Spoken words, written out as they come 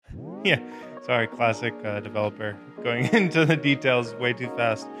Yeah, sorry, classic developer going into the details way too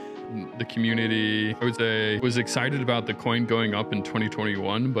fast. The community, I would say, was excited about the coin going up in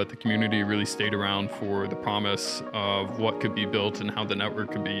 2021, but the community really stayed around for the promise of what could be built and how the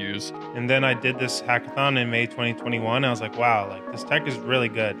network could be used. And then I did this hackathon in May 2021. I was like, wow, like this tech is really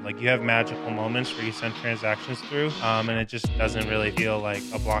good. Like you have magical moments where you send transactions through, and it just doesn't really feel like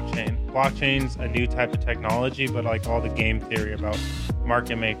a blockchain. Blockchain's a new type of technology, but like all the game theory about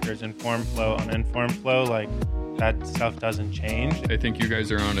market makers, informed flow, uninformed flow, like that stuff doesn't change. I think you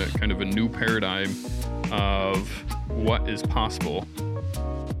guys are on a kind of a new paradigm of what is possible.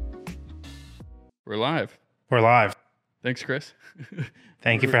 We're live. We're live. Thanks, Chris.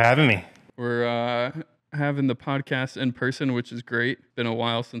 Thank you for having me. We're having the podcast in person, which is great. Been a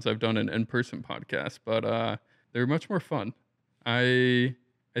while since I've done an in-person podcast, but they're much more fun. I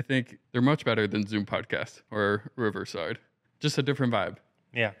think they're much better than Zoom podcasts or Riverside. Just a different vibe.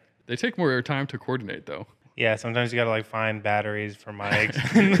 Yeah. They take more time to coordinate, though. Yeah, sometimes you got to like find batteries for mics,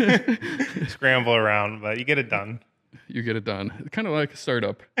 scramble around, but you get it done. You get it done. It's kind of like a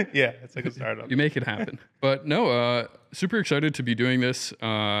startup. Yeah, it's like a startup. You make it happen. But no, super excited to be doing this.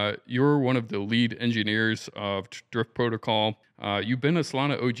 You're one of the lead engineers of Drift Protocol. You've been a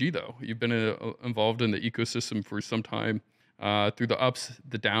Solana OG, though. You've been involved in the ecosystem for some time through the ups,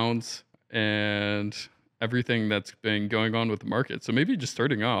 the downs, and everything that's been going on with the market. So maybe just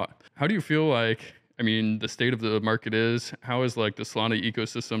starting out, how do you feel like, the state of the market is? How is like the Solana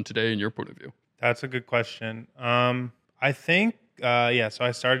ecosystem today in your point of view? That's a good question. I think, so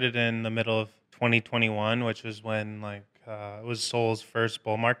I started in the middle of 2021, which was when it was Sol's first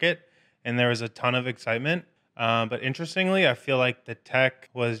bull market, and there was a ton of excitement. But interestingly, I feel like the tech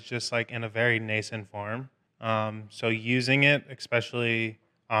was just like in a very nascent form. So using it, especially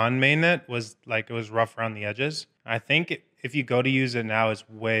on mainnet, was like it was rough around the edges. I think if you go to use it now, it's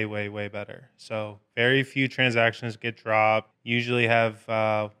way, way, way better. So very few transactions get dropped. Usually have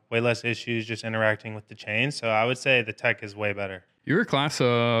way less issues just interacting with the chain. So I would say the tech is way better. You were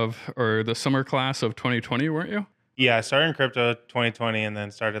the summer class of 2020, weren't you? Yeah, I started in crypto 2020 and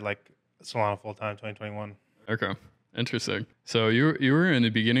then started like Solana full time 2021. Okay. Interesting. So you were in the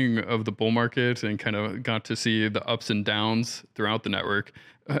beginning of the bull market and kind of got to see the ups and downs throughout the network.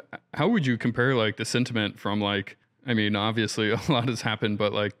 How would you compare like the sentiment from obviously a lot has happened,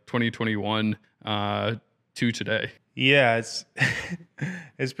 but like 2021 to today? Yeah, it's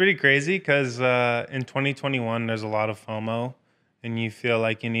it's pretty crazy because in 2021 there's a lot of FOMO, and you feel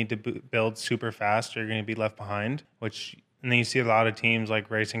like you need to build super fast or you're going to be left behind. And then you see a lot of teams like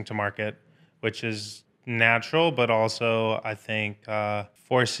racing to market, which is natural, but also I think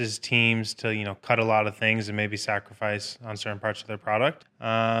forces teams to cut a lot of things and maybe sacrifice on certain parts of their product.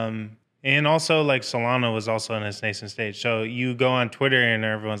 And also like Solana was also in its nascent stage. So you go on Twitter and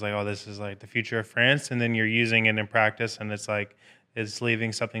everyone's like, oh, this is like the future of France. And then you're using it in practice and it's like, it's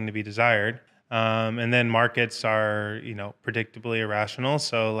leaving something to be desired. And then markets are, predictably irrational.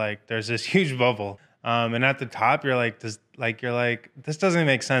 So like there's this huge bubble. And at the top, you're like, this doesn't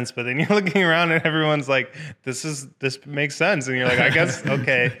make sense. But then you're looking around and everyone's like, this makes sense. And you're like, I guess,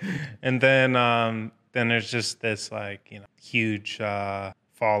 okay. And then there's just this like, huge,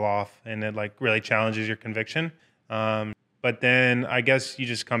 fall off, and it like really challenges your conviction. But then I guess you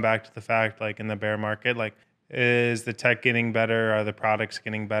just come back to the fact, like in the bear market, like is the tech getting better? Are the products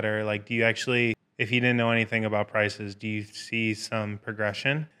getting better? Like, do you actually, if you didn't know anything about prices, do you see some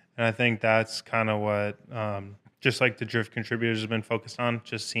progression? And I think that's kind of what just like the Drift contributors have been focused on,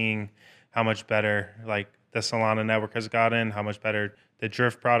 just seeing how much better like the Solana network has gotten, how much better the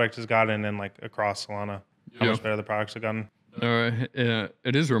Drift product has gotten, and like across Solana, how much better the products have gotten.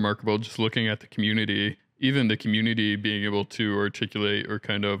 It is remarkable just looking at the community, even the community being able to articulate or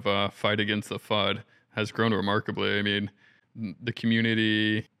kind of fight against the FUD has grown remarkably. The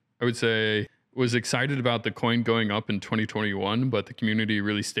community, I would say, was excited about the coin going up in 2021, but the community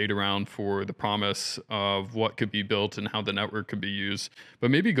really stayed around for the promise of what could be built and how the network could be used.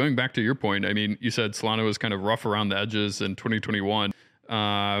 But maybe going back to your point, you said Solana was kind of rough around the edges in 2021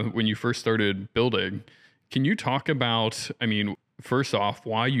 when you first started building. Can you talk about, first off,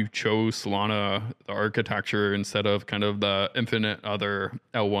 why you chose Solana, the architecture, instead of kind of the infinite other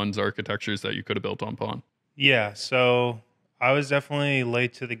L1s architectures that you could have built upon? Yeah, so I was definitely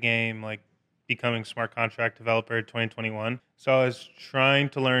late to the game, like becoming smart contract developer in 2021. So I was trying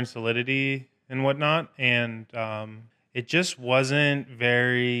to learn Solidity and whatnot, and it just wasn't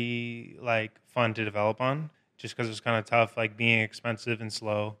very like fun to develop on, just because it was kind of tough, like being expensive and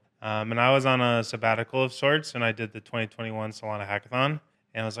slow. And I was on a sabbatical of sorts, and I did the 2021 Solana Hackathon.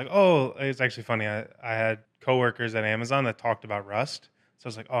 And I was like, oh, it's actually funny. I had coworkers at Amazon that talked about Rust. So I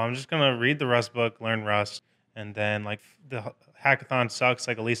was like, oh, I'm just gonna read the Rust book, learn Rust, and then like the hackathon sucks.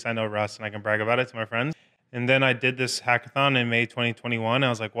 Like at least I know Rust and I can brag about it to my friends. And then I did this hackathon in May 2021. I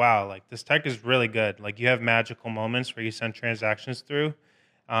was like, wow, like this tech is really good. Like you have magical moments where you send transactions through,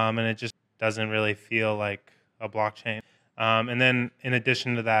 and it just doesn't really feel like a blockchain. And then in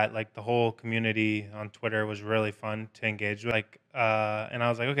addition to that, like the whole community on Twitter was really fun to engage with. Like, and I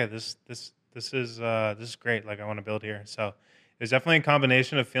was like, okay, this is great. Like I want to build here. So it was definitely a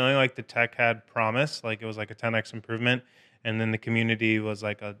combination of feeling like the tech had promise, like it was like a 10x improvement, and then the community was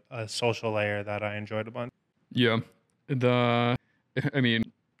like a social layer that I enjoyed a bunch. Yeah. The, I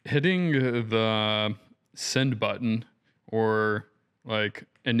mean, hitting the send button or like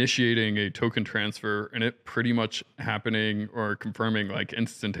initiating a token transfer and it pretty much happening or confirming like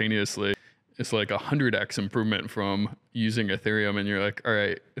instantaneously, it's like 100x improvement from using Ethereum. And you're like, all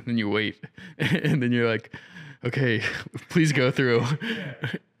right. And then you wait. And then you're like, okay, please go through.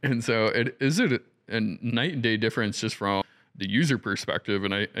 And so it is it a night and day difference just from the user perspective,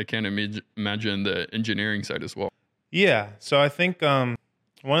 and I can't imagine the engineering side as well. Yeah. So I think one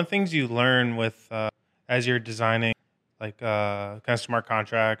of the things you learn with as you're designing like kind of smart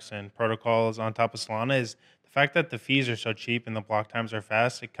contracts and protocols on top of Solana is the fact that the fees are so cheap and the block times are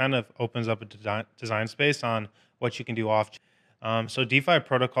fast. It kind of opens up a design space on what you can do off. So DeFi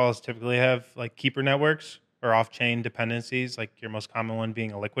protocols typically have like keeper networks or off-chain dependencies, like your most common one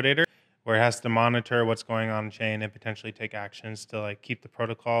being a liquidator, where it has to monitor what's going on chain and potentially take actions to like keep the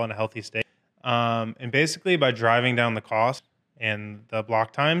protocol in a healthy state. And basically by driving down the cost and the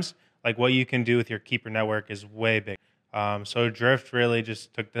block times, like what you can do with your keeper network is way big. So Drift really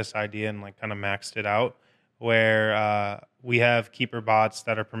just took this idea and like kind of maxed it out, where we have keeper bots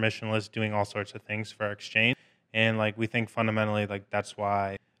that are permissionless doing all sorts of things for our exchange. And like we think fundamentally like that's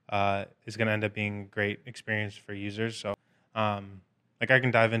why it's going to end up being a great experience for users. So like I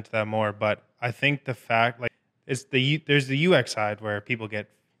can dive into that more, but I think the fact like there's the UX side where people get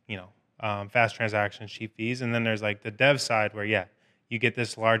fast transactions, cheap fees, and then there's like the dev side where you get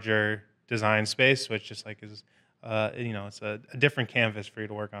this larger design space, which just like is it's a different canvas for you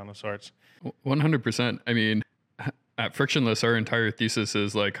to work on of sorts. 100%. I mean, at Frictionless, our entire thesis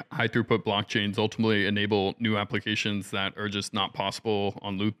is like high throughput blockchains ultimately enable new applications that are just not possible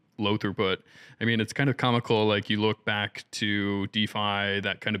on low throughput. I mean, it's kind of comical. Like you look back to DeFi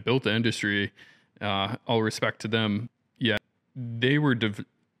that kind of built the industry, all respect to them. Yeah, they were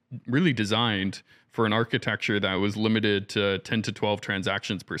really designed for an architecture that was limited to 10 to 12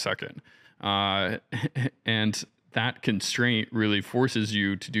 transactions per second. And that constraint really forces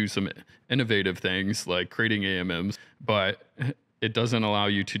you to do some innovative things like creating AMMs, but it doesn't allow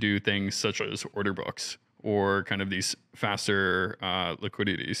you to do things such as order books or kind of these faster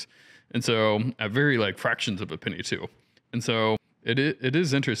liquidities. And so at very like fractions of a penny too. And so it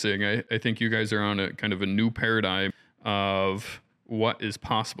is interesting. I think you guys are on a kind of a new paradigm of what is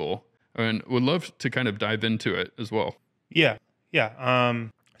possible and would love to kind of dive into it as well. Yeah.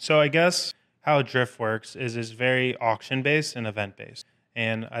 So I guess how Drift works is very auction based and event based.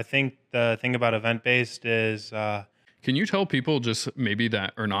 And I think the thing about event based is can you tell people just maybe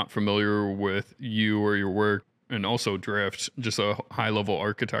that are not familiar with you or your work and also Drift, just a high level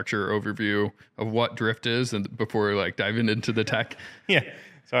architecture overview of what Drift is and before like diving into the tech? Yeah.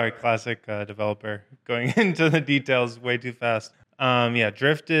 Sorry, classic developer going into the details way too fast.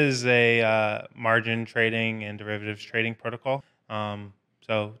 Drift is a margin trading and derivatives trading protocol.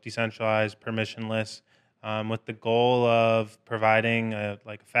 So decentralized, permissionless, with the goal of providing a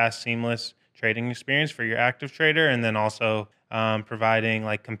fast, seamless trading experience for your active trader, and then also providing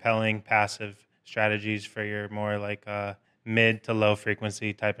like compelling passive strategies for your more like mid to low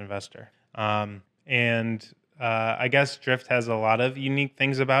frequency type investor. I guess Drift has a lot of unique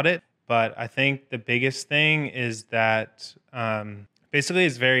things about it, but I think the biggest thing is that basically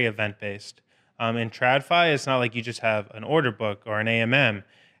it's very event based. In TradFi, it's not like you just have an order book or an AMM.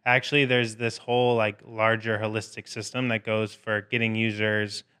 Actually, there's this whole like larger holistic system that goes for getting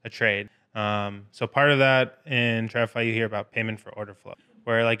users a trade. So part of that in TradFi, you hear about payment for order flow,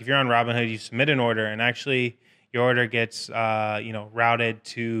 where like if you're on Robinhood, you submit an order and actually your order gets routed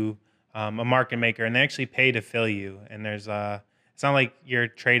to a market maker, and they actually pay to fill you. And there's it's not like your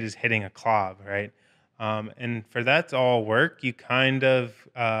trade is hitting a clob, right? And for that to all work, you kind of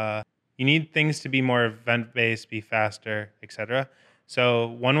you need things to be more event-based, be faster, etc. So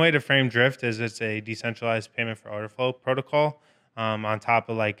one way to frame Drift is it's a decentralized payment for order flow protocol on top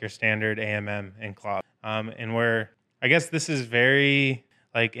of like your standard AMM and cloud. I guess this is very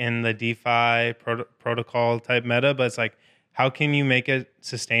like in the DeFi protocol type meta, but it's like, how can you make it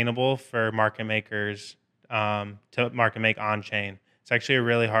sustainable for market makers to market make on chain? It's actually a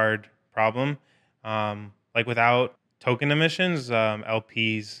really hard problem. Like without token emissions,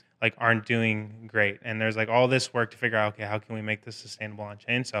 LPs like aren't doing great. And there's like all this work to figure out, okay, how can we make this sustainable on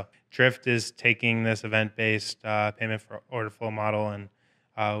chain? So Drift is taking this event-based payment for order flow model, and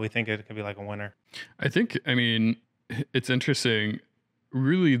we think it could be like a winner. I mean, it's interesting.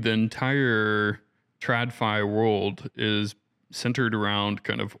 Really, the entire TradFi world is centered around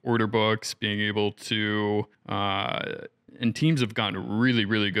kind of order books, being able to, and teams have gotten really,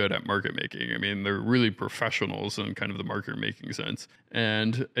 really good at market making. I mean, they're really professionals in kind of the market making sense.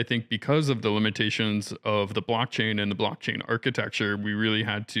 And I think because of the limitations of the blockchain and the blockchain architecture, we really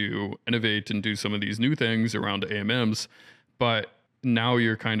had to innovate and do some of these new things around AMMs. But now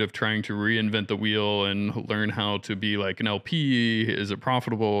you're kind of trying to reinvent the wheel and learn how to be like an LP. Is it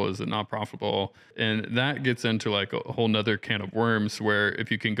profitable? Is it not profitable? And that gets into like a whole nother can of worms where if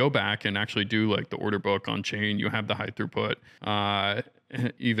you can go back and actually do like the order book on chain, you have the high throughput,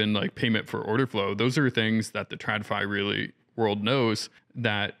 even like payment for order flow. Those are things that the TradFi really world knows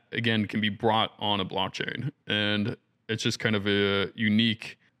that again can be brought on a blockchain. And it's just kind of a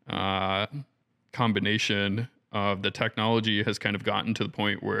unique combination of the technology has kind of gotten to the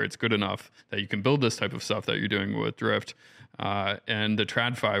point where it's good enough that you can build this type of stuff that you're doing with Drift. And the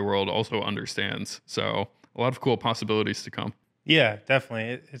TradFi world also understands. So a lot of cool possibilities to come. Yeah,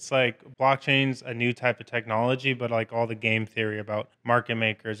 definitely. It's like blockchain's a new type of technology, but like all the game theory about market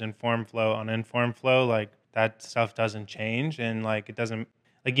makers, informed flow, uninformed flow, like that stuff doesn't change. And like it doesn't,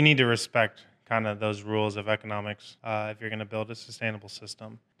 like you need to respect kind of those rules of economics if you're going to build a sustainable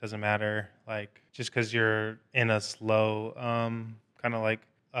system. Doesn't matter like just because you're in a slow kind of like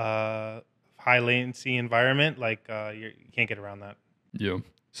high latency environment, like you can't get around that. Yeah.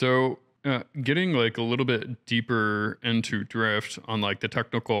 So getting like a little bit deeper into Drift on like the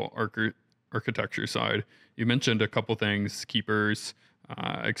technical architecture side, you mentioned a couple things, keepers,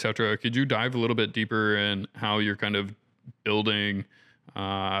 etc. Could you dive a little bit deeper in how you're kind of building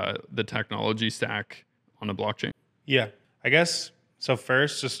the technology stack on a blockchain? Yeah, I guess so.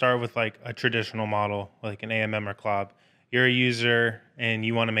 First, to start with like a traditional model, like an AMM or CLOB, you're a user and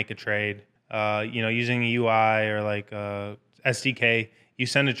you want to make a trade. Using a UI or like a SDK, you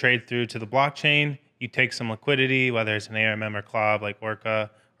send a trade through to the blockchain. You take some liquidity, whether it's an AMM or CLOB like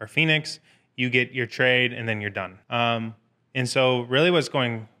Orca or Phoenix. You get your trade and then you're done. And so, really, what's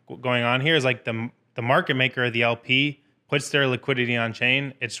going on here is like the market maker or the LP puts their liquidity on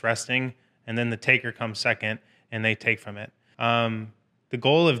chain, it's resting, and then the taker comes second, and they take from it. The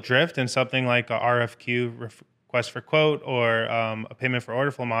goal of Drift and something like a RFQ, request for quote, or a payment for order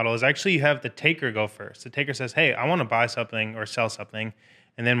flow model is actually you have the taker go first. The taker says, hey, I want to buy something or sell something,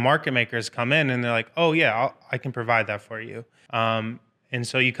 and then market makers come in, and they're like, oh, yeah, I can provide that for you. And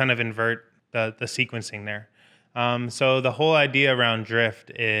so you kind of invert the sequencing there. So the whole idea around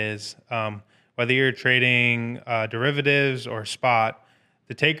Drift is whether you're trading derivatives or spot,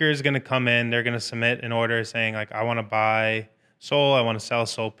 the taker is going to come in. They're going to submit an order saying, like, I want to buy SOL. I want to sell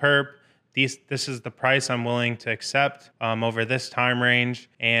SOL perp. This is the price I'm willing to accept over this time range.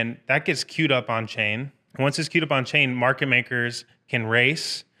 And that gets queued up on chain. Once it's queued up on chain, market makers can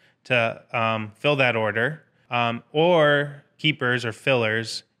race to fill that order. Or keepers or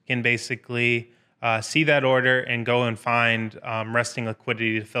fillers can basically see that order and go and find resting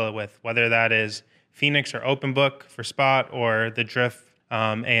liquidity to fill it with, whether that is Phoenix or OpenBook for spot or the Drift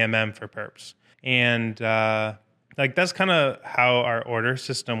AMM for perps. And like that's kind of how our order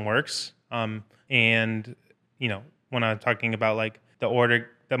system works. And when I'm talking about like the order,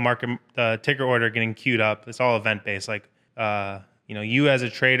 the ticker order getting queued up, it's all event based. Like you as a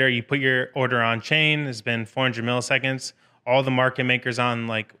trader, you put your order on chain. It's been 400 milliseconds. All the market makers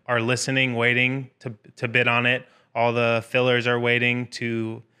are listening, waiting to bid on it. All the fillers are waiting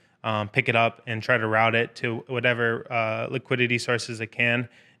to pick it up and try to route it to whatever liquidity sources it can.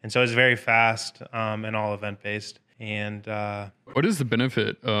 And so it's very fast and all event based. And what is the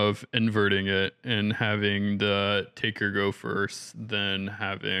benefit of inverting it and having the taker go first, then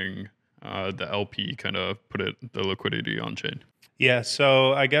having the LP kind of put the liquidity on chain? Yeah,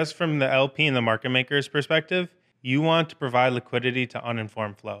 so I guess from the LP and the market maker's perspective, you want to provide liquidity to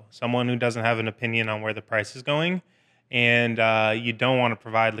uninformed flow, someone who doesn't have an opinion on where the price is going, and you don't want to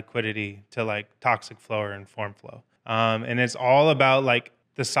provide liquidity to like toxic flow or informed flow. And it's all about like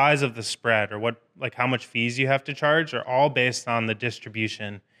the size of the spread or how much fees you have to charge are all based on the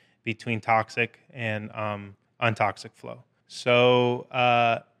distribution between toxic and untoxic flow. So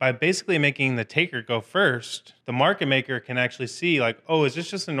by basically making the taker go first, the market maker can actually see like, oh, is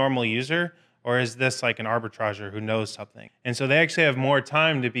this just a normal user? Or is this like an arbitrager who knows something? And so they actually have more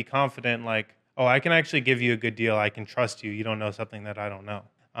time to be confident like, oh, I can actually give you a good deal. I can trust you. You don't know something that I don't know.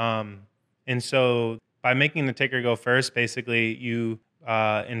 And so by making the taker go first, basically you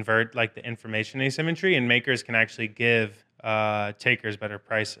invert like the information asymmetry, and makers can actually give takers better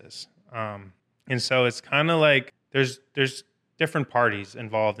prices. And so it's kind of like there's different parties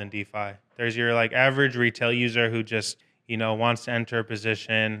involved in DeFi. There's your like average retail user who just wants to enter a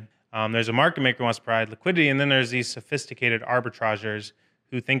position. There's a market maker who wants to provide liquidity, and then there's these sophisticated arbitragers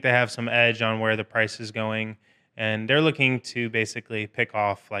who think they have some edge on where the price is going, and they're looking to basically pick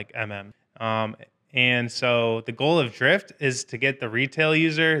off like MM. And so the goal of Drift is to get the retail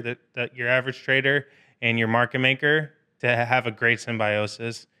user, your average trader, and your market maker to have a great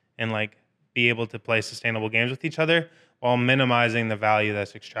symbiosis and like be able to play sustainable games with each other while minimizing the value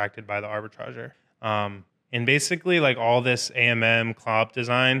that's extracted by the arbitrager. And basically, like all this AMM cloud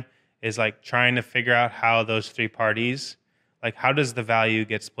design is like trying to figure out how those three parties, like how does the value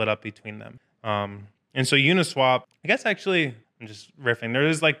get split up between them. And so Uniswap, I guess actually, I'm just riffing. There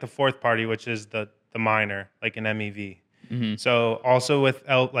is like the fourth party, which is the miner, like an MEV. Mm-hmm. So also with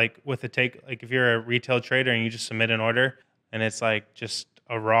with a take, like if you're a retail trader and you just submit an order and it's like just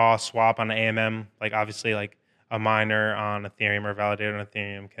a raw swap on AMM, like obviously like a miner on Ethereum or validator on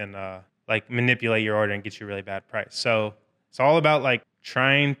Ethereum can like manipulate your order and get you a really bad price. So it's all about like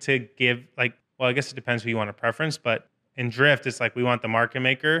trying to give like, well, I guess it depends who you want to preference, but in Drift, it's like we want the market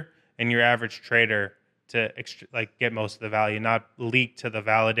maker and your average trader to like get most of the value, not leak to the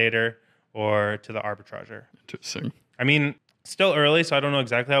validator or to the arbitrager. Interesting. I mean, still early, so I don't know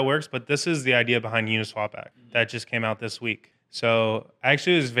exactly how it works, but this is the idea behind Uniswap Act that just came out this week. So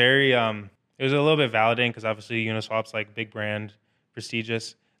actually, it was very, it was a little bit validating because obviously Uniswap's like big brand,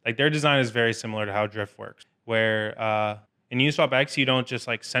 prestigious. Like their design is very similar to how Drift works, where in Uniswap X you don't just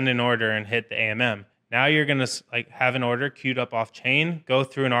like send an order and hit the AMM. Now you're gonna like have an order queued up off chain, go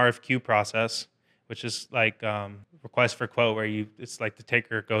through an RFQ process, which is like request for quote, where it's like the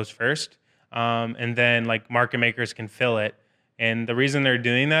taker goes first, and then like market makers can fill it. And the reason they're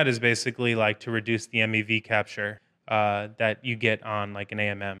doing that is basically like to reduce the MEV capture that you get on like an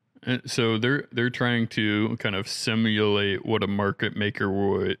AMM. So they're trying to kind of simulate what a market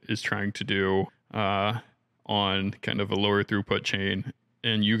maker is trying to do on kind of a lower throughput chain,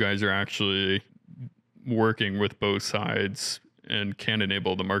 and you guys are actually working with both sides and can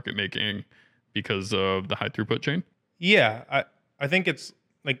enable the market making because of the high throughput chain. Yeah, I think it's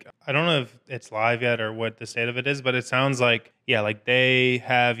like, I don't know if it's live yet or what the state of it is, but it sounds like, yeah, like they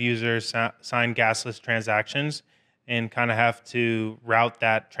have users sign gasless transactions and kind of have to route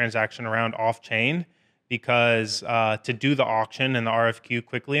that transaction around off chain because to do the auction and the RFQ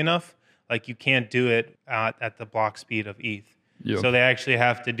quickly enough, like you can't do it at the block speed of ETH. Yep. So they actually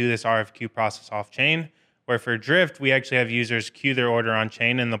have to do this RFQ process off chain, where for Drift, we actually have users queue their order on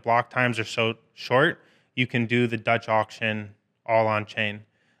chain and the block times are so short, you can do the Dutch auction all on chain,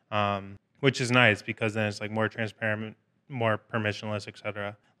 which is nice because then it's like more transparent, more permissionless,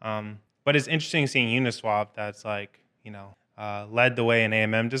 etc. But it's interesting seeing Uniswap that's like, led the way in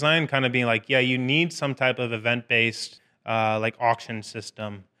AMM design, kind of being like, yeah, you need some type of event-based like auction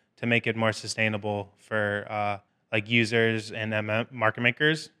system to make it more sustainable for like users and market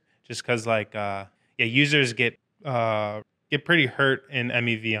makers, just because like users get pretty hurt in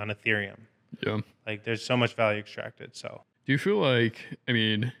MEV on Ethereum. Yeah. Like there's so much value extracted. So do you feel like, I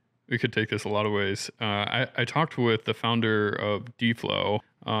mean, we could take this a lot of ways. I talked with the founder of DFlow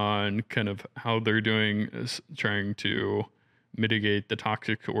on kind of how they're doing is trying to mitigate the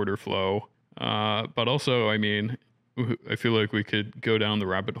toxic order flow. But also, I mean, I feel like we could go down the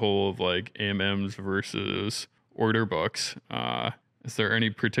rabbit hole of like AMMs versus order books. Is there any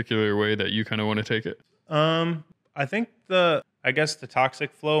particular way that you kind of want to take it? I think the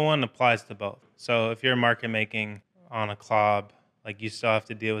toxic flow one applies to both. So if you're market making on a CLOB, like you still have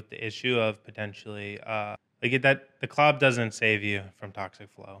to deal with the issue of potentially that the CLOB doesn't save you from toxic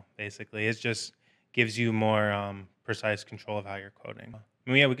flow. Basically, it just gives you more precise control of how you're quoting. I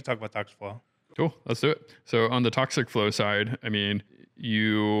mean, yeah, we could talk about toxic flow. Cool, let's do it. So on the toxic flow side, I mean,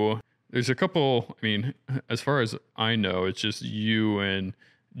 there's a couple. I mean, as far as I know, it's just you and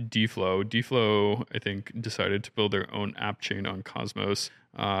DFlow. DFlow, I think, decided to build their own app chain on Cosmos,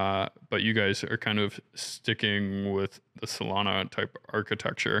 but you guys are kind of sticking with the Solana type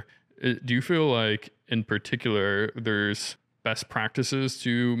architecture. Do you feel like, in particular, there's best practices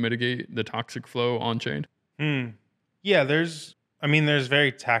to mitigate the toxic flow on chain? Yeah, there's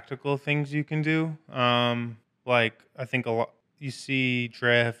very tactical things you can do. Like I think a lot you see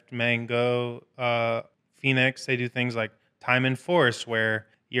Drift, Mango, Phoenix. They do things like time and force, where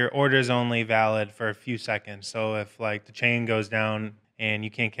your order is only valid for a few seconds. So if like the chain goes down and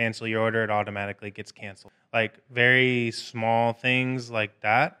you can't cancel your order, it automatically gets canceled. Like very small things like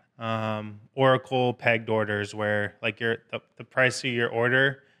that. Oracle pegged orders where like the price of your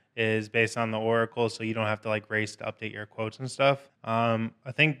order is based on the Oracle, so you don't have to like race to update your quotes and stuff. I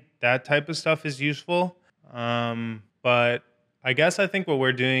think that type of stuff is useful. But I guess I think what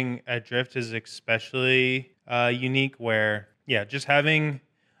we're doing at Drift is especially unique where, yeah, just having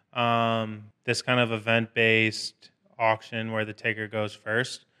this kind of event based auction where the taker goes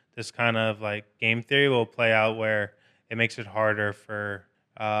first, this kind of like game theory will play out where it makes it harder for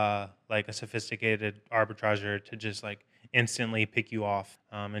like a sophisticated arbitrager to just like instantly pick you off,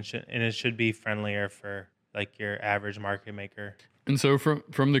 and it should be friendlier for like your average market maker. And so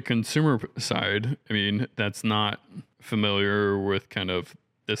from the consumer side, I mean, that's not familiar with kind of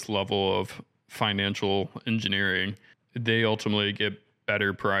this level of financial engineering. They ultimately get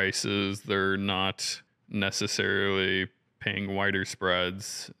better prices. They're not necessarily paying wider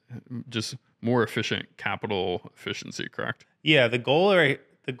spreads, just more efficient capital efficiency, correct? Yeah, the goal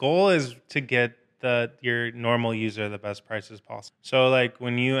is to get your normal user the best prices possible. So like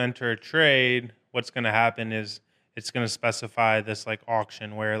when you enter a trade, what's going to happen is it's going to specify this like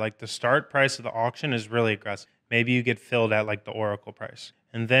auction where like the start price of the auction is really aggressive. Maybe you get filled at like the Oracle price.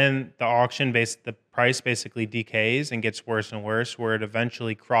 And then the price basically decays and gets worse and worse where it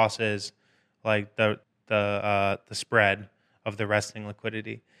eventually crosses like the spread of the resting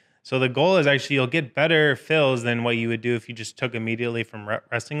liquidity. So the goal is actually you'll get better fills than what you would do if you just took immediately from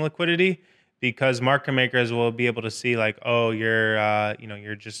resting liquidity, because market makers will be able to see like, oh,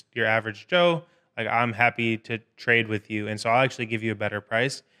 you're just your average Joe. Like I'm happy to trade with you, and so I'll actually give you a better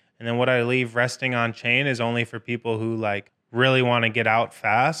price. And then what I leave resting on chain is only for people who like really want to get out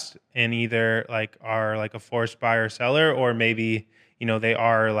fast and either like are like a forced buyer seller, or maybe they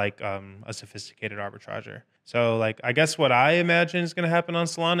are like a sophisticated arbitrager. So like I guess what I imagine is going to happen on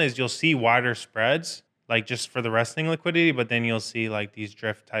Solana is you'll see wider spreads like just for the resting liquidity, but then you'll see like these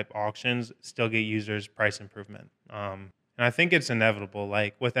drift type auctions still get users price improvement. And I think it's inevitable.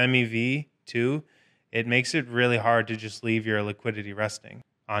 Like with MEV too, it makes it really hard to just leave your liquidity resting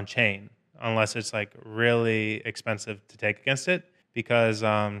on chain unless it's like really expensive to take against it. Because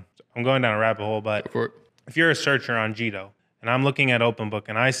I'm going down a rabbit hole, but if you're a searcher on Jito and I'm looking at OpenBook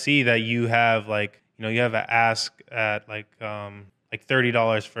and I see that you have like you have an ask at like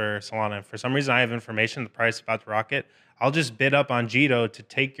 $30 for Solana, and for some reason I have information the price is about to rocket, I'll just bid up on Jito to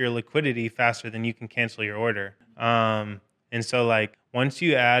take your liquidity faster than you can cancel your order. And so like once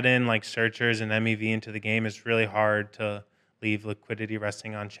you add in like searchers and MEV into the game, it's really hard to leave liquidity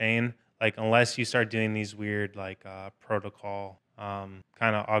resting on chain, like unless you start doing these weird like protocol kind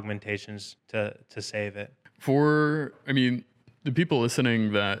of augmentations to save it. I mean, the people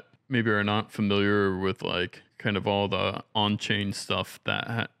listening that maybe are not familiar with like kind of all the on-chain stuff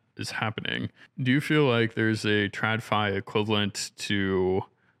that is happening, do you feel like there's a TradFi equivalent to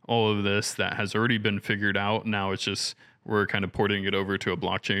all of this that has already been figured out? Now it's just we're kind of porting it over to a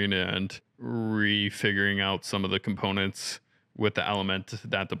blockchain and refiguring out some of the components with the element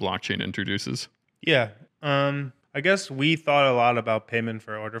that the blockchain introduces? Yeah. I guess we thought a lot about payment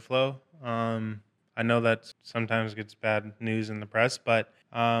for order flow. I know that sometimes gets bad news in the press, but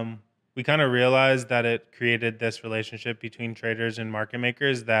we kind of realized that it created this relationship between traders and market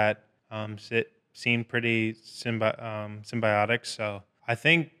makers that seemed pretty symbiotic. So I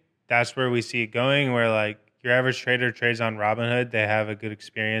think that's where we see it going, where like your average trader trades on Robinhood. They have a good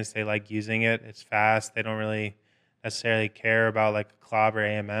experience. They like using it. It's fast. They don't really necessarily care about like a CLOB or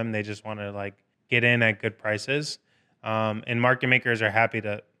AMM. They just want to like get in at good prices. And market makers are happy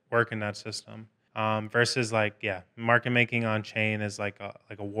to work in that system. Versus like, yeah, market making on chain is like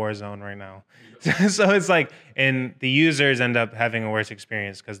a war zone right now. So it's like, and the users end up having a worse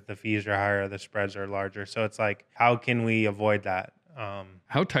experience because the fees are higher, the spreads are larger. So it's like, how can we avoid that?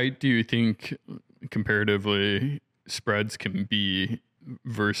 How tight do you think comparatively spreads can be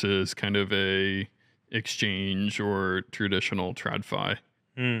versus kind of a exchange or traditional TradFi?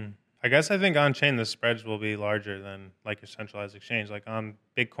 I guess I think on chain the spreads will be larger than like a centralized exchange. Like on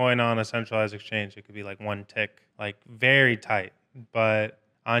Bitcoin on a centralized exchange, it could be like one tick, like very tight. But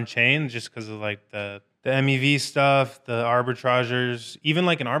on chain, just because of like the MEV stuff, the arbitragers, even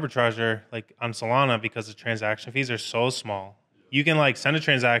like an arbitrager like on Solana, because the transaction fees are so small, you can like send a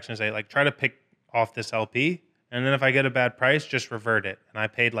transaction and say like try to pick off this LP, and then if I get a bad price, just revert it. And I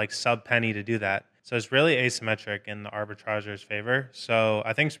paid like sub penny to do that. So it's really asymmetric in the arbitrager's favor. So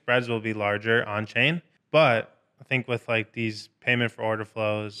I think spreads will be larger on chain, but I think with like these payment for order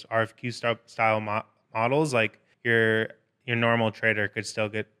flows, RFQ style models, like your normal trader could still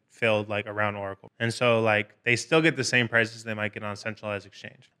get filled like around Oracle. And so like they still get the same prices they might get on a centralized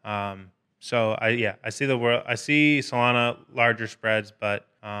exchange. So I see I see Solana larger spreads, but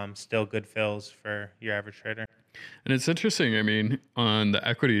still good fills for your average trader. And it's interesting. I mean, on the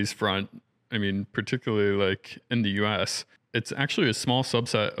equities front, I mean, particularly like in the US, it's actually a small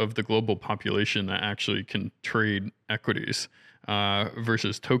subset of the global population that actually can trade equities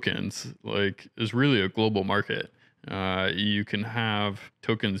versus tokens, like, is really a global market. You can have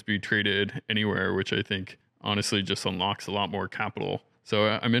tokens be traded anywhere, which I think honestly just unlocks a lot more capital. So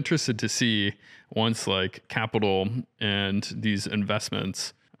I'm interested to see once like capital and these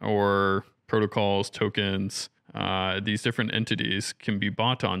investments or protocols, tokens, these different entities can be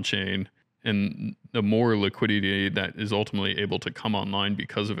bought on chain, and the more liquidity that is ultimately able to come online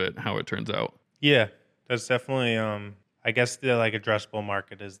because of it, how it turns out. Yeah, that's definitely I guess the like addressable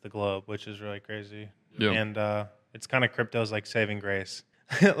market is the globe, which is really crazy. Yeah. And it's kind of crypto's like saving grace.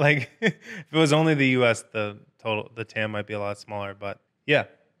 Like if it was only the US, the TAM might be a lot smaller, but yeah,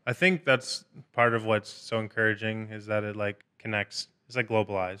 I think that's part of what's so encouraging is that it like connects. It's like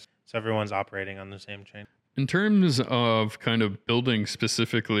globalized. So everyone's operating on the same chain. In terms of kind of building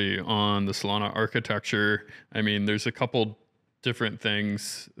specifically on the Solana architecture, I mean, there's a couple different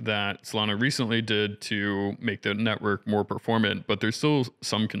things that Solana recently did to make the network more performant, but there's still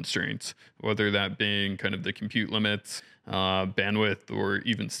some constraints, whether that being kind of the compute limits, bandwidth, or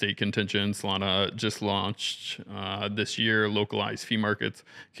even state contention. Solana just launched this year localized fee markets.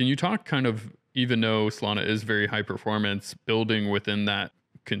 Can you talk kind of, even though Solana is very high performance, building within that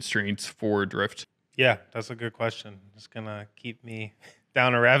constraints for Drift? Yeah, that's a good question. It's gonna keep me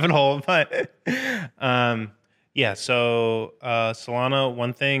down a rabbit hole, but yeah. So Solana,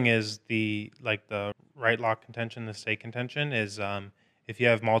 one thing is the right lock contention, the state contention is if you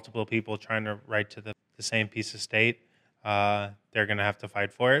have multiple people trying to write to the same piece of state, they're gonna have to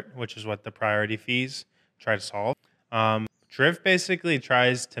fight for it, which is what the priority fees try to solve. Drift basically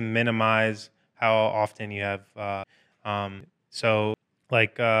tries to minimize how often you have. So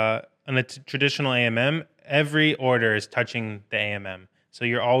like on a traditional AMM, every order is touching the AMM. So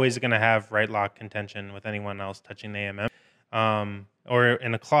you're always going to have right lock contention with anyone else touching the AMM. Or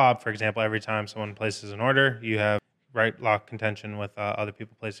in a CLOB, for example, every time someone places an order, you have right lock contention with other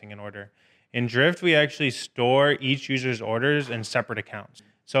people placing an order. In Drift, we actually store each user's orders in separate accounts.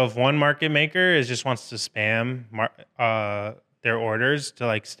 So if one market maker just wants to spam their orders to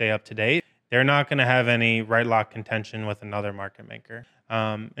like stay up to date, they're not going to have any right lock contention with another market maker.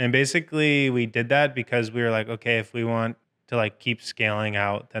 And basically we did that because we were like, okay, if we want to like keep scaling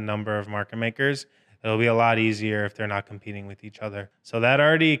out the number of market makers, it'll be a lot easier if they're not competing with each other. So that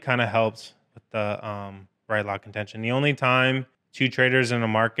already kind of helps with the right lock contention. The only time two traders in a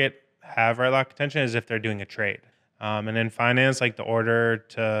market have right lock contention is if they're doing a trade. And in finance, like the order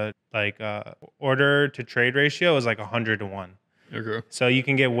to trade ratio is like 100-1. Okay. So you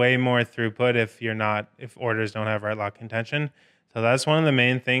can get way more throughput if orders don't have right lock contention. So that's one of the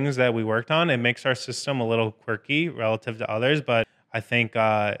main things that we worked on. It makes our system a little quirky relative to others, but I think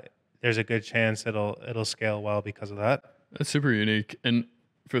there's a good chance it'll scale well because of that. That's super unique. And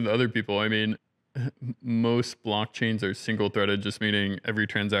for the other people, I mean, most blockchains are single threaded, just meaning every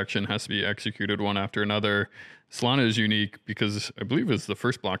transaction has to be executed one after another. Solana is unique because I believe it's the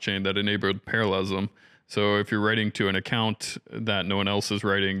first blockchain that enabled parallelism. So if you're writing to an account that no one else is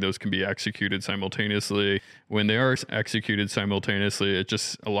writing, those can be executed simultaneously. When they are executed simultaneously, it's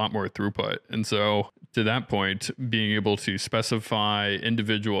just a lot more throughput. And so to that point, being able to specify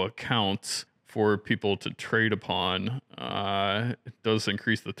individual accounts for people to trade upon does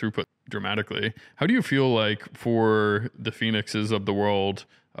increase the throughput dramatically. How do you feel like for the Phoenixes of the world,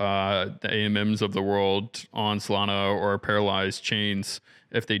 the AMMs of the world on Solana or parallelized chains,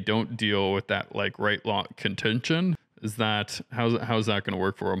 if they don't deal with that like right lock contention? How's that going to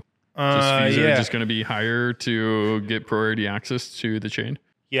work for them? Fees are just going to be higher to get priority access to the chain?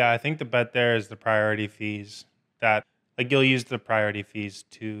 Yeah, I think the bet there is the priority fees. That like you'll use the priority fees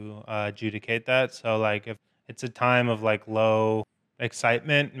to adjudicate that. So like if it's a time of like low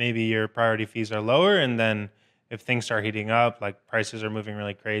excitement, maybe your priority fees are lower, and then if things start heating up, like prices are moving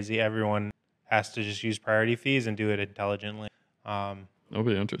really crazy, everyone has to just use priority fees and do it intelligently. That'll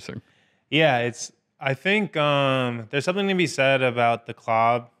be interesting. Yeah, I think there's something to be said about the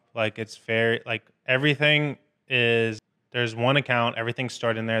CLOB. Like it's fair. Like everything is, there's one account, everything's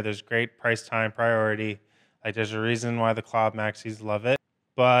stored in there. There's great price time priority. Like there's a reason why the CLOB maxis love it.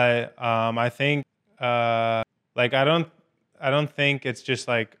 But I think like I don't think it's just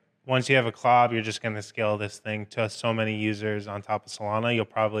like once you have a CLOB, you're just going to scale this thing to so many users on top of Solana. You're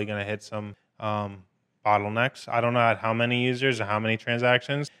probably going to hit some bottlenecks. I don't know at how many users or how many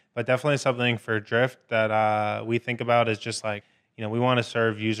transactions, but definitely something for Drift that we think about is just like, we want to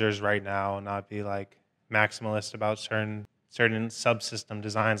serve users right now and not be like maximalist about certain subsystem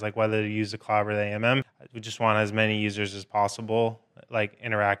designs, like whether to use the cloud or the AMM. We just want as many users as possible, like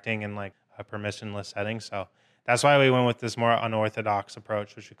interacting in like a permissionless setting. So that's why we went with this more unorthodox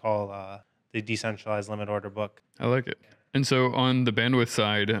approach, which we call the decentralized limit order book. I like it. And so on the bandwidth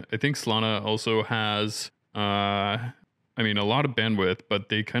side, I think Solana also has, a lot of bandwidth, but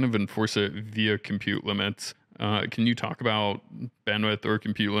they kind of enforce it via compute limits. Can you talk about bandwidth or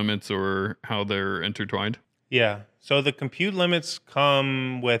compute limits or how they're intertwined? Yeah. So the compute limits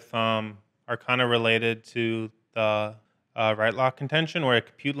come with are kind of related to the write lock contention, where a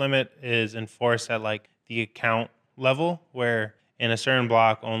compute limit is enforced at like the account level, where in a certain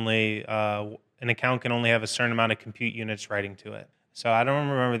block only an account can only have a certain amount of compute units writing to it. So I don't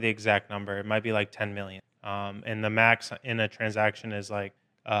remember the exact number. It might be like 10 million. And the max in a transaction is like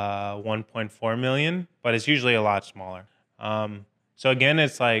 1.4 million, but it's usually a lot smaller. So again,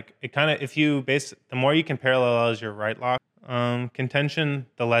 it's like it kind of the more you can parallelize your write lock contention,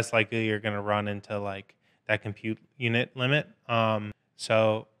 the less likely you're going to run into like that compute unit limit.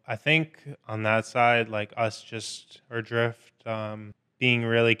 So I think on that side, like Drift, being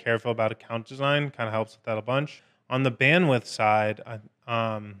really careful about account design kind of helps with that a bunch. On the bandwidth side,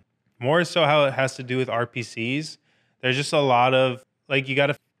 more so how it has to do with RPCs. There's just a lot of like you got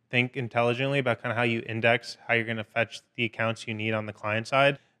to think intelligently about kind of how you index, how you're going to fetch the accounts you need on the client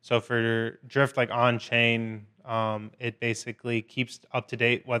side. So for Drift, like on chain, it basically keeps up to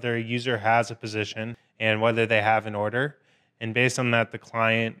date whether a user has a position and whether they have an order. And based on that, the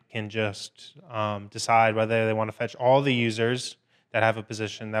client can just decide whether they want to fetch all the users that have a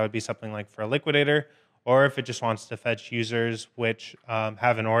position. That would be something like for a liquidator, or if it just wants to fetch users which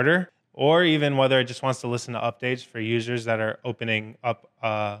have an order, or even whether it just wants to listen to updates for users that are opening up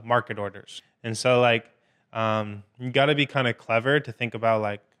market orders. And so like you got to be kind of clever to think about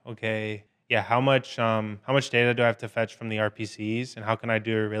like, okay, yeah, how much data do I have to fetch from the RPCs, and how can I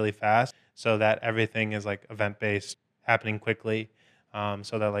do it really fast so that everything is like event based, happening quickly,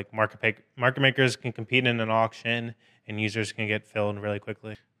 so that like market makers can compete in an auction and users can get filled really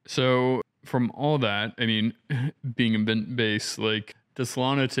quickly. So from all that, being event based, like does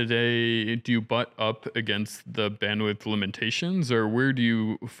Solana today, do you butt up against the bandwidth limitations, or where do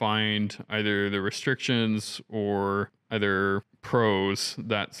you find either the restrictions or either pros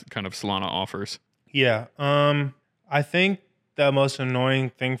that kind of Solana offers? Yeah, I think the most annoying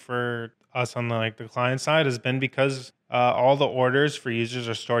thing for us on the client side has been because all the orders for users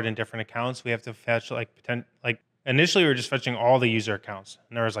are stored in different accounts. We have to fetch initially we were just fetching all the user accounts,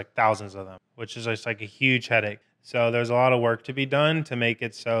 and there was like thousands of them, which is just like a huge headache. So there's a lot of work to be done to make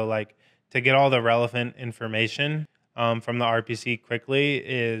it so like to get all the relevant information from the RPC quickly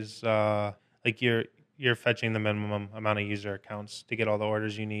is like you're fetching the minimum amount of user accounts to get all the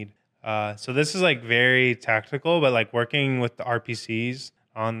orders you need. So this is like very tactical, but like working with the RPCs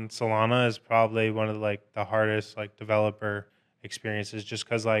on Solana is probably one of the hardest like developer experiences, just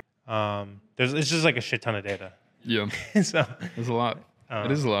because like it's just like a shit ton of data. Yeah. So there's a lot. It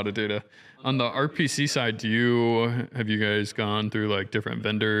is a lot of data. On the RPC side, have you guys gone through like different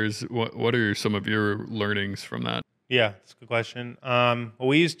vendors? What are some of your learnings from that? Yeah, that's a good question. Well,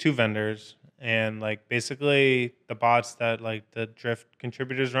 we use two vendors, and like basically the bots that like the Drift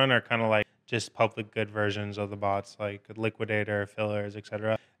contributors run are kind of like just public good versions of the bots, like Liquidator, Fillers,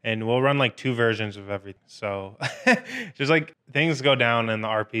 etc. And we'll run like two versions of everything. So just like things go down in the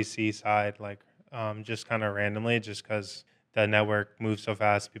RPC side, like just kind of randomly, just because the network moves so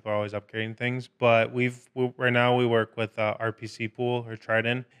fast. People are always upgrading things. But right now we work with RPC Pool or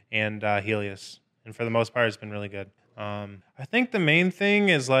Trident and Helios, and for the most part, it's been really good. I think the main thing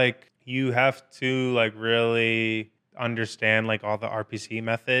is like you have to like really understand like all the RPC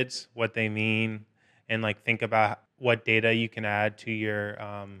methods, what they mean, and like think about what data you can add to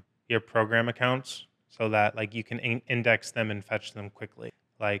your program accounts so that like you can index them and fetch them quickly.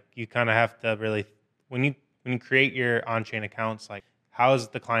 Like you kind of have to really when you create your on-chain accounts, like how is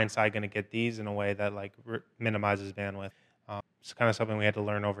the client side going to get these in a way that like minimizes bandwidth? It's kind of something we had to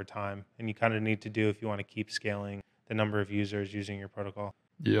learn over time, and you kind of need to do if you want to keep scaling the number of users using your protocol.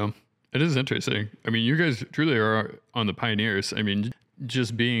 Yeah, it is interesting. You guys truly are on the pioneers.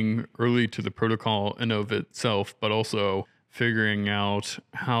 Just being early to the protocol in of itself, but also figuring out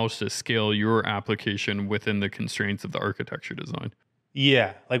how to scale your application within the constraints of the architecture design.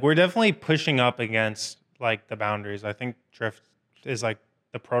 Yeah, like we're definitely pushing up against like the boundaries. I think Drift is like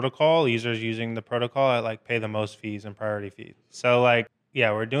the protocol, users using the protocol at like pay the most fees and priority fees. So like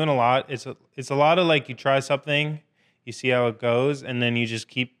yeah, we're doing a lot. It's a lot of like you try something, you see how it goes, and then you just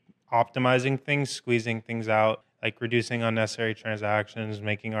keep optimizing things, squeezing things out, like reducing unnecessary transactions,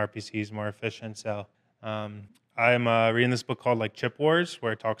 making RPCs more efficient. So I'm reading this book called like Chip Wars,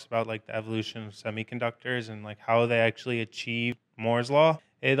 where it talks about like the evolution of semiconductors and like how they actually achieve Moore's law.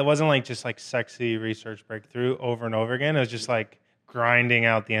 It wasn't like just like sexy research breakthrough over and over again. It was just like grinding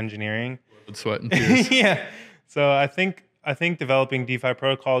out the engineering. Blood, sweat, and tears. Yeah. So I think developing DeFi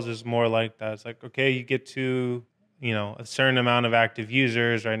protocols is more like that. It's like, okay, you get to, a certain amount of active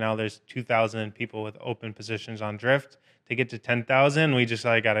users. Right now there's 2,000 people with open positions on Drift. To get to 10,000, we just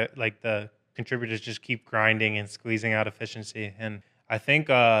like gotta like the contributors just keep grinding and squeezing out efficiency. And I think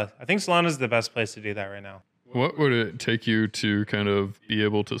Solana is the best place to do that right now. What would it take you to kind of be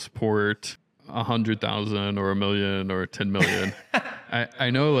able to support 100,000 or 1,000,000 or 10 million? I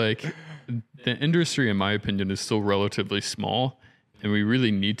know like the industry, in my opinion, is still relatively small and we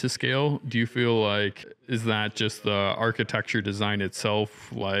really need to scale. Do you feel like, is that just the architecture design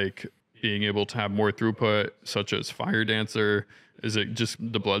itself, like being able to have more throughput, such as Fire Dancer? Is it just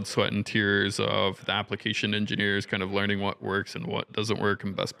the blood, sweat, and tears of the application engineers kind of learning what works and what doesn't work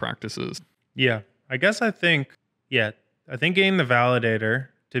and best practices? Yeah, I think getting the validator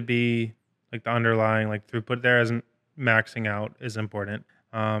to be like the underlying like throughput there isn't maxing out is important.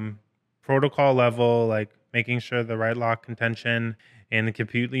 Protocol level, like making sure the right lock contention and the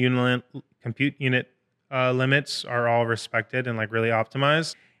compute unit limits are all respected and like really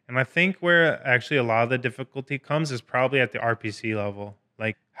optimized. And I think where actually a lot of the difficulty comes is probably at the RPC level.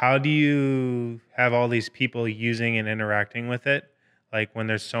 Like, how do you have all these people using and interacting with it? Like when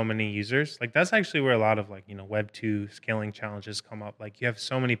there's so many users, like that's actually where a lot of like, Web 2 scaling challenges come up. Like you have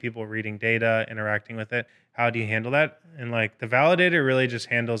so many people reading data, interacting with it. How do you handle that? And like the validator really just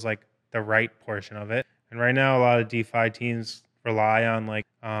handles like the right portion of it. And right now, a lot of DeFi teams rely on like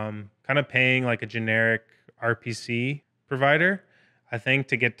kind of paying like a generic RPC provider. I think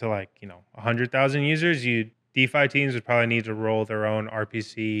to get to like 100,000 users, DeFi teams would probably need to roll their own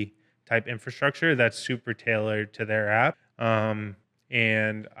RPC type infrastructure that's super tailored to their app.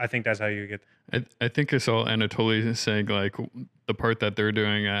 And I think that's how you get. I think I saw Anatoly saying like the part that they're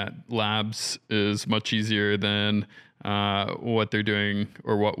doing at labs is much easier than what they're doing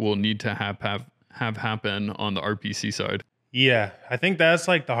or what we'll need to have happen on the RPC side. Yeah, I think that's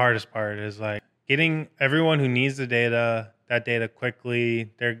like the hardest part is like getting everyone who needs that data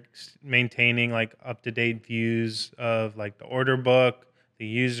quickly. They're maintaining like up to date views of like the order book, the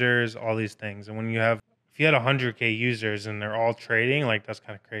users, all these things. And when if you had 100K users and they're all trading, like that's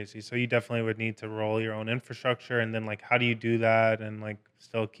kind of crazy. So you definitely would need to roll your own infrastructure. And then like, how do you do that and like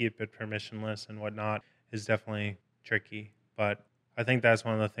still keep it permissionless and whatnot is definitely tricky. But I think that's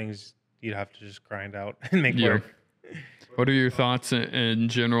one of the things you'd have to just grind out and make work. What are your thoughts in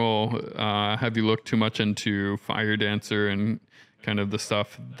general? Have you looked too much into Fire Dancer and kind of the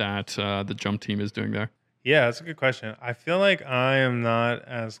stuff that the Jump team is doing there? Yeah, that's a good question. I feel like I am not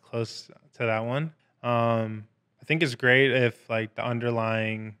as close to that one. I think it's great if like the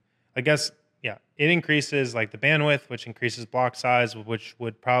underlying, I guess, yeah, it increases like the bandwidth, which increases block size, which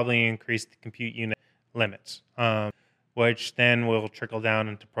would probably increase the compute unit limits, which then will trickle down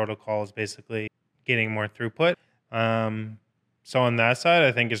into protocols, basically getting more throughput. So on that side,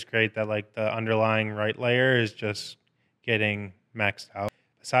 I think it's great that like the underlying right layer is just getting maxed out.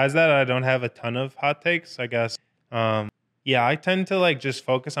 Besides that, I don't have a ton of hot takes, I guess. Yeah, I tend to like just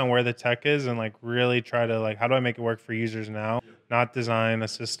focus on where the tech is and like really try to like, how do I make it work for users now? Not design a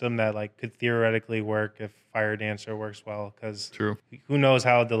system that like could theoretically work if Fire Dancer works well, because who knows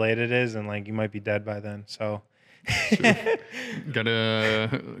how delayed it is and like you might be dead by then. So got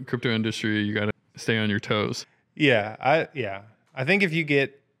a crypto industry, you got to stay on your toes. Yeah, I think if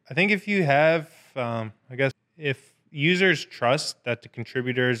you have, I guess if users trust that the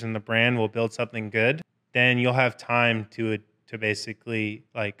contributors and the brand will build something good, then you'll have time to basically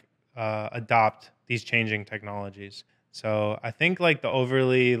like adopt these changing technologies. So I think like the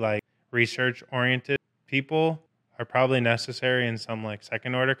overly like research oriented people are probably necessary in some like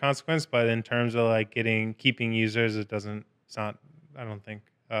second order consequence, but in terms of like keeping users, it's not. I don't think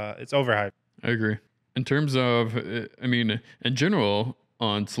it's overhyped. I agree. In terms of, I mean, in general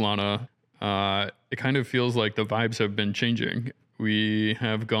on Solana, it kind of feels like the vibes have been changing. We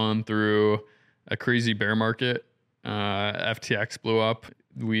have gone through a crazy bear market. FTX blew up.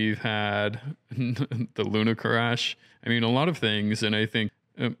 We've had the Luna crash. I mean, a lot of things. And I think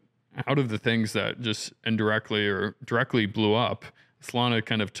out of the things that just indirectly or directly blew up, Solana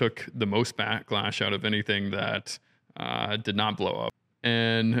kind of took the most backlash out of anything that did not blow up.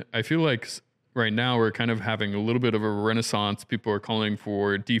 And I feel like right now we're kind of having a little bit of a renaissance. People are calling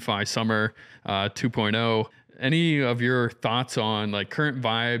for DeFi summer 2.0. Any of your thoughts on like current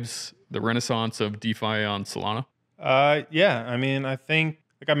vibes, the renaissance of DeFi on Solana? Yeah, I mean, I think,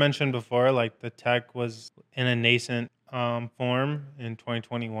 like I mentioned before, like the tech was in a nascent form in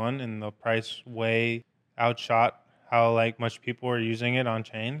 2021, and the price way outshot how like much people were using it on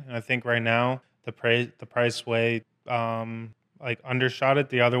chain. And I think right now the price way like undershot it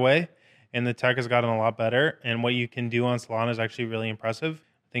the other way, and the tech has gotten a lot better. And what you can do on Solana is actually really impressive.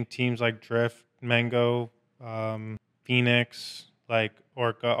 I think teams like Drift, Mango, Phoenix, like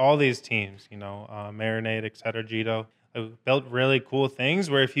Orca, all these teams, Marinade, et cetera, Jito, built really cool things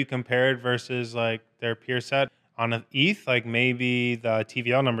where if you compare it versus like their peer set on an ETH, like maybe the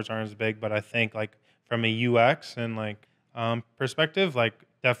TVL numbers aren't as big, but I think like from a UX and like perspective, like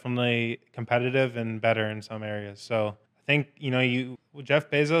definitely competitive and better in some areas. So I think, Jeff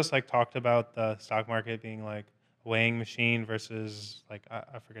Bezos like talked about the stock market being like a weighing machine versus like,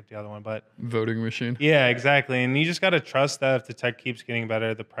 I forget the other one, but Voting machine. yeah, exactly. And you just got to trust that if the tech keeps getting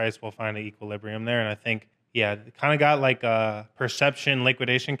better, the price will find an equilibrium there. And I think, yeah, it kind of got like a perception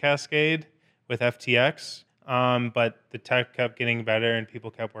liquidation cascade with FTX. But the tech kept getting better and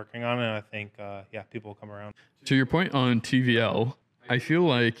people kept working on it. And I think, yeah, people will come around. To your point on TVL, I feel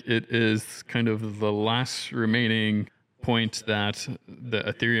like it is kind of the last remaining point that the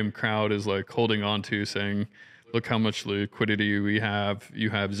Ethereum crowd is like holding on to, saying, look how much liquidity we have. You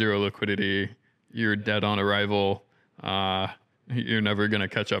have zero liquidity. You're dead on arrival. You're never going to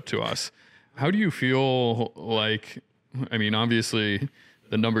catch up to us. How do you feel like, I mean, obviously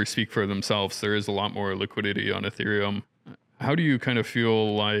the numbers speak for themselves. There is a lot more liquidity on Ethereum. How do you kind of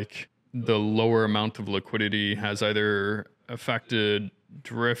feel like the lower amount of liquidity has either affected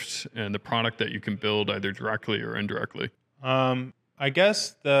Drift and the product that you can build either directly or indirectly? I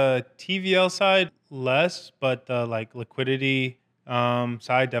guess the TVL side less, but the like liquidity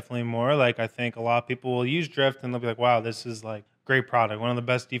side definitely more. Like I think a lot of people will use Drift and they'll be like, "Wow, this is like great product, one of the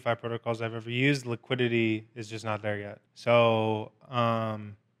best DeFi protocols I've ever used." Liquidity is just not there yet, so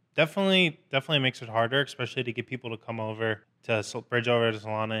definitely makes it harder, especially to get people to come over to bridge over to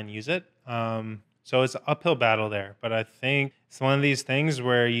Solana and use it. So it's an uphill battle there, but I think it's one of these things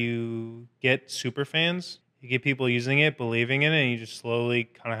where you get super fans. You get people using it, believing in it, and you just slowly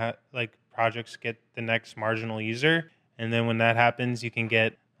kind of like projects get the next marginal user. And then when that happens, you can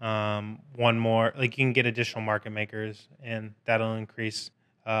get one more, like you can get additional market makers, and that'll increase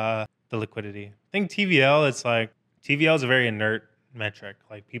the liquidity. I think TVL, it's like TVL is a very inert metric.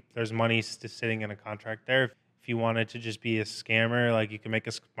 Like there's money sitting in a contract there. If you wanted to just be a scammer, like you can make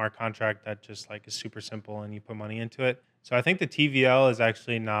a smart contract that just like is super simple and you put money into it. So I think the TVL is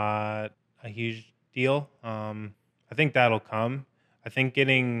actually not a huge deal. I think that'll come. I think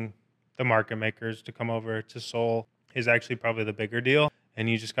getting the market makers to come over to Sol is actually probably the bigger deal. And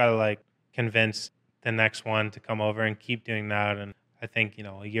you just got to like convince the next one to come over and keep doing that. And I think,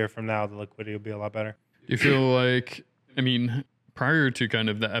 a year from now, the liquidity will be a lot better. Do you feel like, I mean, prior to kind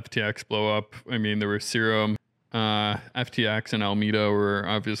of the FTX blow up, I mean, there was Serum, FTX and Alameda were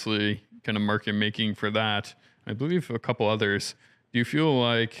obviously kind of market making for that. I believe a couple others. Do you feel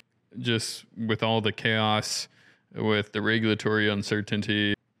like just with all the chaos, with the regulatory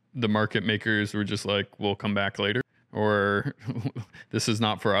uncertainty, the market makers were just like, we'll come back later? Or this is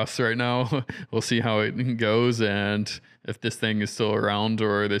not for us right now. We'll see how it goes. And if this thing is still around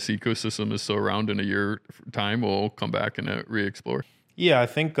or this ecosystem is still around in a year time, we'll come back and re-explore. Yeah, I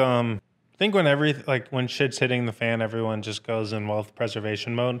think when shit's hitting the fan, everyone just goes in wealth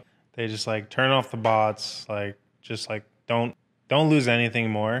preservation mode. They just like turn off the bots, like just like don't lose anything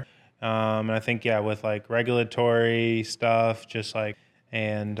more. And I think with like regulatory stuff, just like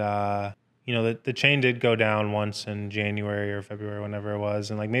and the chain did go down once in January or February, whenever it was,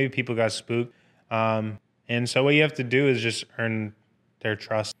 and like maybe people got spooked. And so what you have to do is just earn their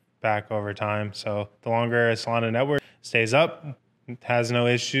trust back over time. So the longer a Solana network stays up, has no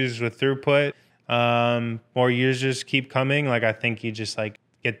issues with throughput, more users keep coming. Like I think you just like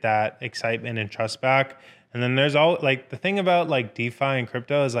get that excitement and trust back. And then there's all like the thing about like DeFi and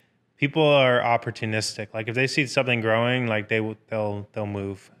crypto is like people are opportunistic. Like if they see something growing, like they'll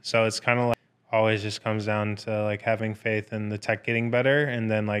move. So it's kind of like always just comes down to like having faith in the tech getting better, and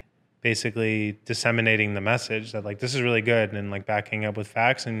then like basically disseminating the message that like this is really good, and like backing up with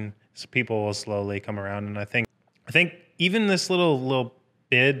facts, and so people will slowly come around. And I think even this little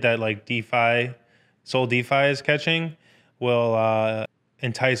bid that like Sol DeFi is catching will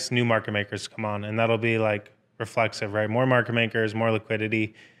entice new market makers to come on, and that'll be like reflexive, right? More market makers, more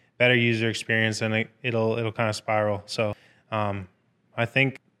liquidity, better user experience, and it'll kind of spiral. So I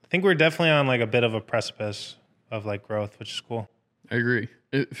think think we're definitely on like a bit of a precipice of like growth, which is cool. I agree.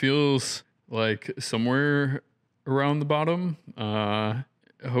 It feels like somewhere around the bottom.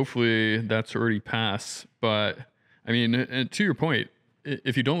 Hopefully that's already passed. But I mean, and to your point,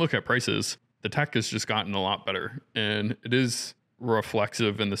 if you don't look at prices, the tech has just gotten a lot better. And it is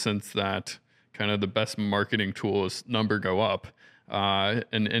reflexive in the sense that kind of the best marketing tool is number go up.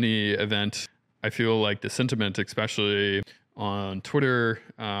 In any event, I feel like the sentiment, especially on Twitter,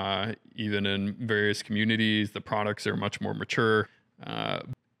 even in various communities, the products are much more mature.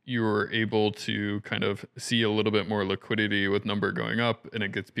 You're able to kind of see a little bit more liquidity with number going up, and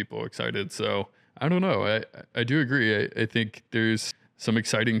it gets people excited. So I don't know. I do agree. I think there's some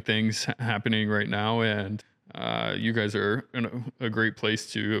exciting things happening right now, and you guys are in a great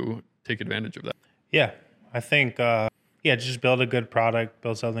place to take advantage of that. Yeah, I think just build a good product,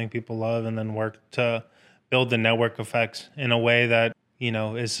 build something people love, and then work to build the network effects in a way that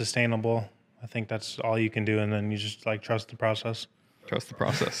is sustainable. I think that's all you can do, and then you just like trust the process. Trust the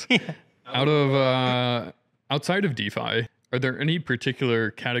process. Yeah. Outside of DeFi, are there any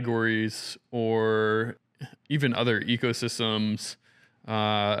particular categories or even other ecosystems,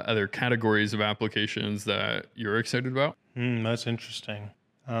 other categories of applications that you're excited about? That's interesting.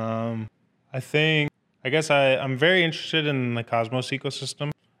 I guess I'm very interested in the Cosmos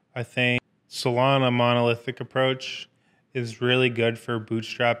ecosystem. I think Solana monolithic approach is really good for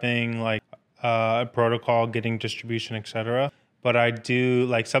bootstrapping, like a protocol, getting distribution, etc. But I do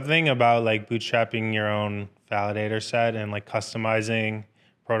like something about like bootstrapping your own validator set and like customizing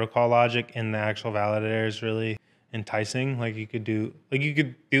protocol logic in the actual validator is really enticing. Like you could do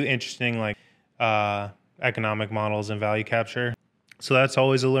interesting like economic models and value capture. So that's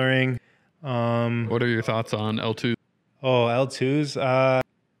always alluring. What are your thoughts on L2? Oh, L2s.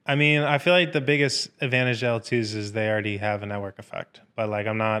 I mean, I feel like the biggest advantage to L2s is they already have a network effect. But like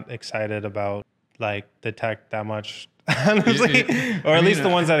I'm not excited about like the tech that much. Honestly, or at least the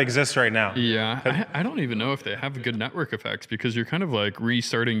ones that exist right now. Yeah, I don't even know if they have good network effects because you're kind of like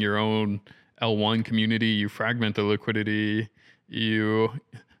restarting your own L1 community. You fragment the liquidity.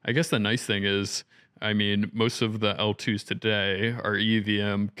 I guess the nice thing is, I mean, most of the L2s today are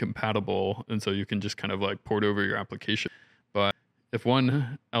EVM compatible, and so you can just kind of like port over your application. But if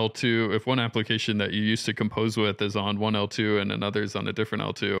one application that you used to compose with is on one L2 and another is on a different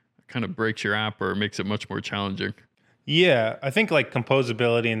L2, it kind of breaks your app or makes it much more challenging. Yeah, I think like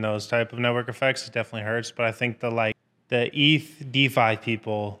composability in those type of network effects definitely hurts, but I think the ETH DeFi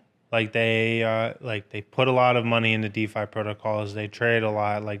people they put a lot of money into DeFi protocols. They trade a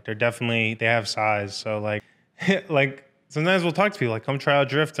lot. Like they have size. So like like sometimes we'll talk to people like come try out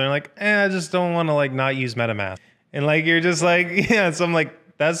Drift and they're like, I just don't want to like not use MetaMask. And like you're just like so I'm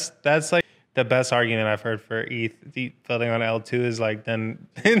like that's like the best argument I've heard for ETH building on L2 is like then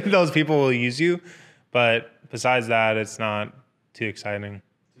those people will use you, but besides that, it's not too exciting.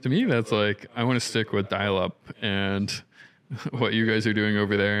 To me, that's like, I want to stick with dial-up and what you guys are doing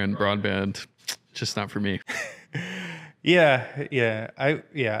over there and broadband, just not for me. Yeah.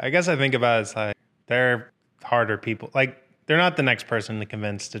 I guess I think about it as like, they're harder people. Like, they're not the next person to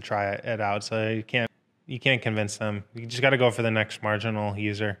convince to try it out. So you can't convince them. You just got to go for the next marginal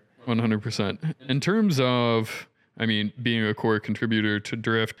user. 100%. In terms of, I mean, being a core contributor to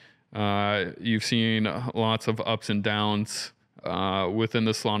Drift, you've seen lots of ups and downs within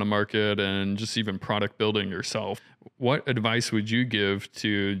the Solana market and just even product building yourself. What advice would you give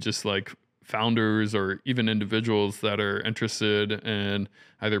to just like founders or even individuals that are interested in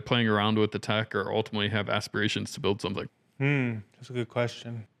either playing around with the tech or ultimately have aspirations to build something? That's a good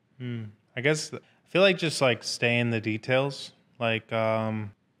question. I guess I feel like just like stay in the details. Like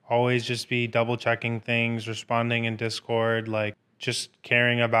always just be double checking things, responding in Discord, like just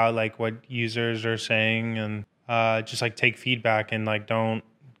caring about like what users are saying and just like take feedback and like don't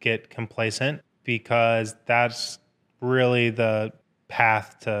get complacent because that's really the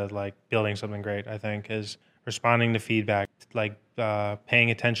path to like building something great. I think is responding to feedback, like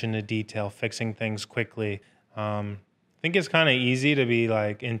paying attention to detail, fixing things quickly. I think it's kind of easy to be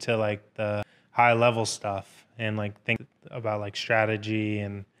like into like the high level stuff and like think about like strategy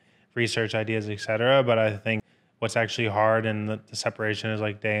and research ideas, etc. But I think what's actually hard and the separation is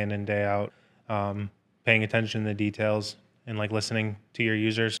like day in and day out, paying attention to the details and like listening to your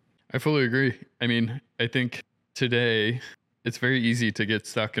users. I fully agree. I mean, I think today it's very easy to get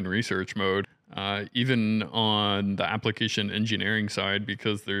stuck in research mode, even on the application engineering side,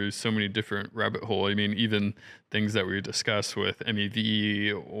 because there's so many different rabbit hole. I mean, even things that we discuss with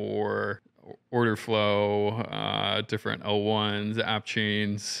MEV or order flow, different L1s, app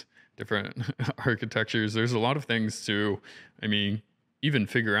chains, different architectures. There's a lot of things to, I mean, even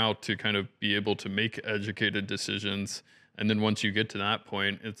figure out to kind of be able to make educated decisions. And then once you get to that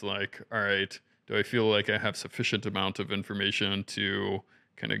point, it's like, all right, do I feel like I have sufficient amount of information to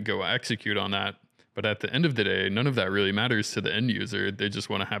kind of go execute on that? But at the end of the day, none of that really matters to the end user. They just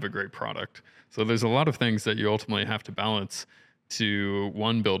want to have a great product. So there's a lot of things that you ultimately have to balance to,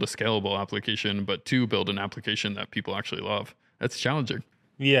 one, build a scalable application, but two, build an application that people actually love. That's challenging.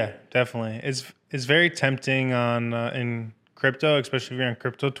 Yeah, definitely. It's very tempting on in crypto, especially if you're on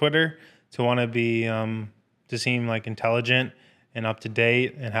crypto Twitter, to want to be to seem like intelligent and up to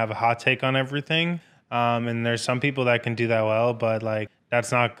date and have a hot take on everything. And there's some people that can do that well, but like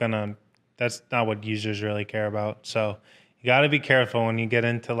that's not what users really care about. So you got to be careful when you get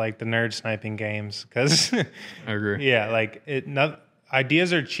into like the nerd sniping games, because I agree. yeah, like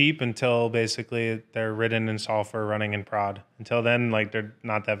ideas are cheap until basically they're written in software running in prod. Until then, like they're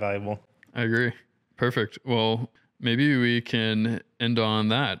not that valuable. I agree. Perfect. Well, maybe we can end on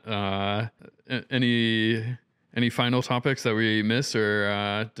that. Any final topics that we missed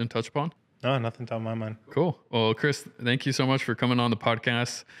or didn't touch upon? No, nothing's on my mind. Cool. Well, Chris, thank you so much for coming on the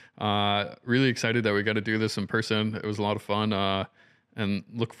podcast. Really excited that we got to do this in person. It was a lot of fun. And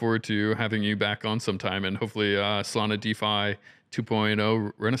look forward to having you back on sometime, and hopefully Solana DeFi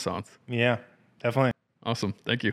 2.0 Renaissance. Yeah, definitely. Awesome. Thank you.